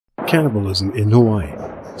Cannibalism in Hawaii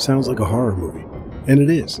sounds like a horror movie, and it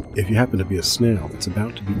is if you happen to be a snail that's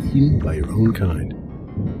about to be eaten by your own kind.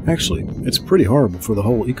 Actually, it's pretty horrible for the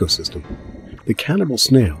whole ecosystem. The cannibal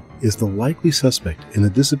snail is the likely suspect in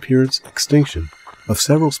the extinction of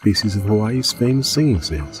several species of Hawaii's famous singing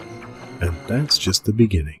snails. And that's just the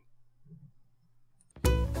beginning.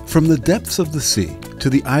 From the depths of the sea to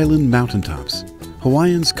the island mountaintops,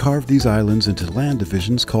 Hawaiians carved these islands into land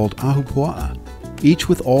divisions called ahupua'a, each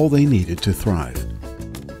with all they needed to thrive.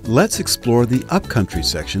 Let's explore the upcountry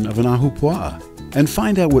section of an ahupua'a and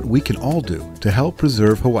find out what we can all do to help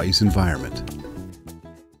preserve Hawaii's environment.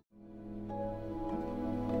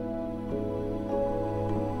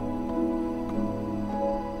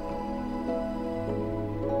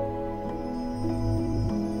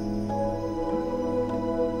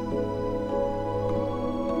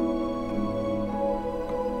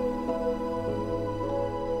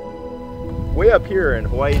 Way up here in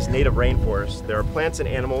Hawaii's native rainforest, there are plants and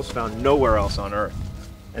animals found nowhere else on Earth.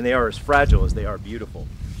 And they are as fragile as they are beautiful.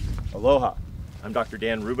 Aloha, I'm Dr.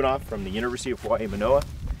 Dan Rubinoff from the University of Hawaii, Manoa,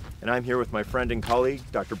 and I'm here with my friend and colleague,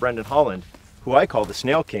 Dr. Brenden Holland, who I call the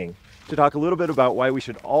Snail King, to talk a little bit about why we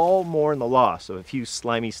should all mourn the loss of a few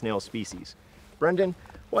slimy snail species. Brenden,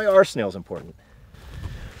 why are snails important?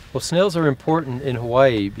 Well, snails are important in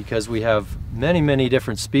Hawaii because we have many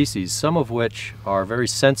different species, some of which are very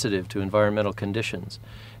sensitive to environmental conditions.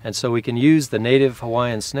 And so we can use the native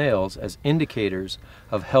Hawaiian snails as indicators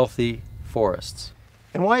of healthy forests.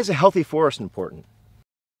 And why is a healthy forest important?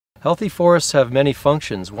 Healthy forests have many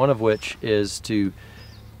functions, one of which is to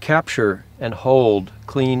capture and hold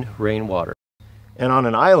clean rainwater. And on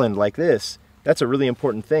an island like this, that's a really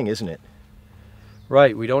important thing, isn't it?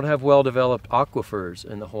 Right, we don't have well-developed aquifers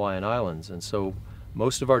in the Hawaiian Islands, and so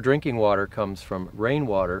most of our drinking water comes from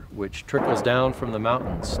rainwater, which trickles down from the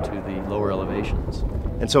mountains to the lower elevations.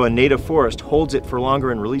 And so a native forest holds it for longer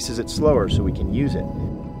and releases it slower so we can use it.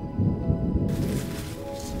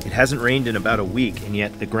 It hasn't rained in about a week, and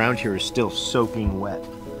yet the ground here is still soaking wet.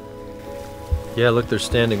 Yeah, look, there's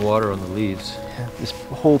standing water on the leaves. This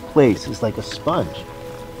whole place is like a sponge.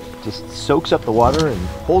 It just soaks up the water and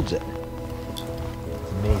holds it.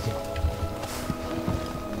 It's amazing.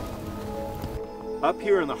 Up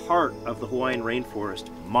here in the heart of the Hawaiian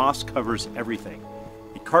rainforest, moss covers everything.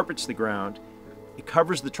 It carpets the ground, it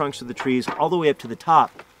covers the trunks of the trees all the way up to the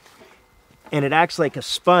top, and it acts like a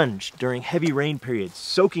sponge during heavy rain periods,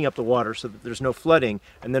 soaking up the water so that there's no flooding,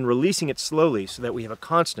 and then releasing it slowly so that we have a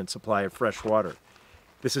constant supply of fresh water.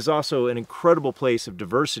 This is also an incredible place of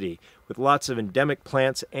diversity with lots of endemic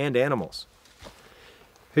plants and animals.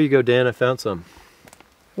 Here you go, Dan, I found some.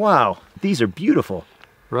 Wow, these are beautiful.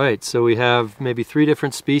 Right, so we have maybe 3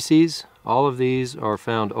 different species. All of these are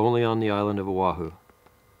found only on the island of Oahu.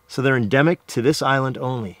 So they're endemic to this island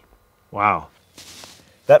only. Wow.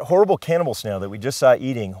 That horrible cannibal snail that we just saw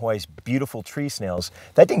eating Hawaii's beautiful tree snails,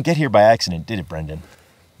 that didn't get here by accident, did it, Brenden?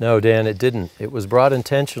 No, Dan, it didn't. It was brought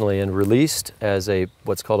intentionally and released as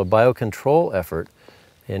what's called a biocontrol effort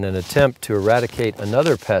in an attempt to eradicate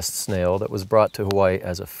another pest snail that was brought to Hawaii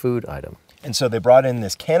as a food item. And so they brought in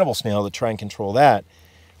this cannibal snail to try and control that,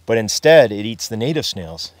 but instead it eats the native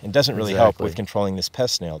snails. It doesn't really help with controlling this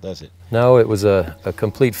pest snail, does it? No, it was a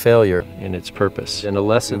complete failure in its purpose, and a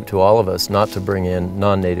lesson to all of us not to bring in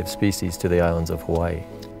non-native species to the islands of Hawaii.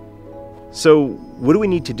 So what do we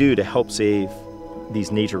need to do to help save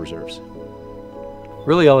these nature reserves?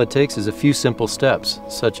 Really all it takes is a few simple steps,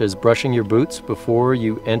 such as brushing your boots before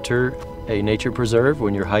you enter a nature preserve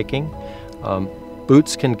when you're hiking.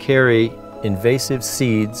 Boots can carry invasive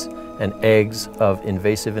seeds and eggs of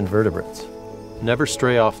invasive invertebrates. Never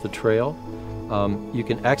stray off the trail. You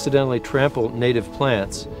can accidentally trample native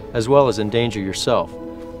plants as well as endanger yourself.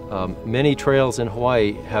 Many trails in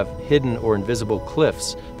Hawaii have hidden or invisible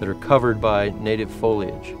cliffs that are covered by native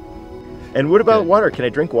foliage. And what about water? Can I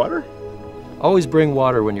drink water? Always bring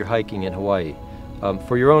water when you're hiking in Hawaii.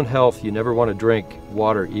 For your own health, you never want to drink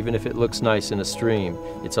water, even if it looks nice in a stream.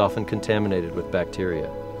 It's often contaminated with bacteria.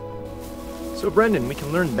 So Brenden, we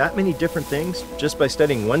can learn that many different things just by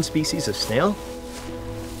studying one species of snail?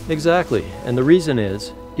 Exactly, and the reason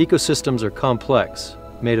is ecosystems are complex,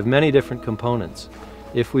 made of many different components.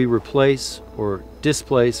 If we replace or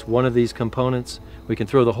displace one of these components, we can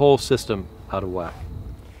throw the whole system out of whack.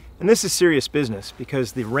 And this is serious business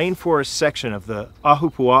because the rainforest section of the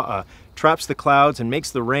ahupua'a traps the clouds and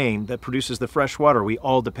makes the rain that produces the fresh water we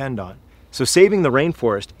all depend on. So saving the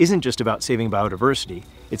rainforest isn't just about saving biodiversity,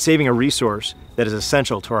 it's saving a resource that is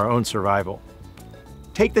essential to our own survival.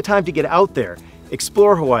 Take the time to get out there,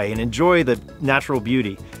 explore Hawaii and enjoy the natural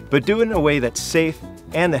beauty, but do it in a way that's safe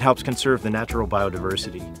and that helps conserve the natural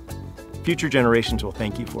biodiversity. Future generations will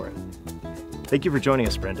thank you for it. Thank you for joining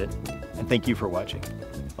us, Brenden, and thank you for watching.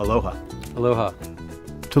 Aloha. Aloha.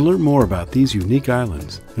 To learn more about these unique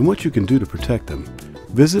islands and what you can do to protect them,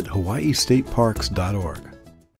 visit hawaiistateparks.org.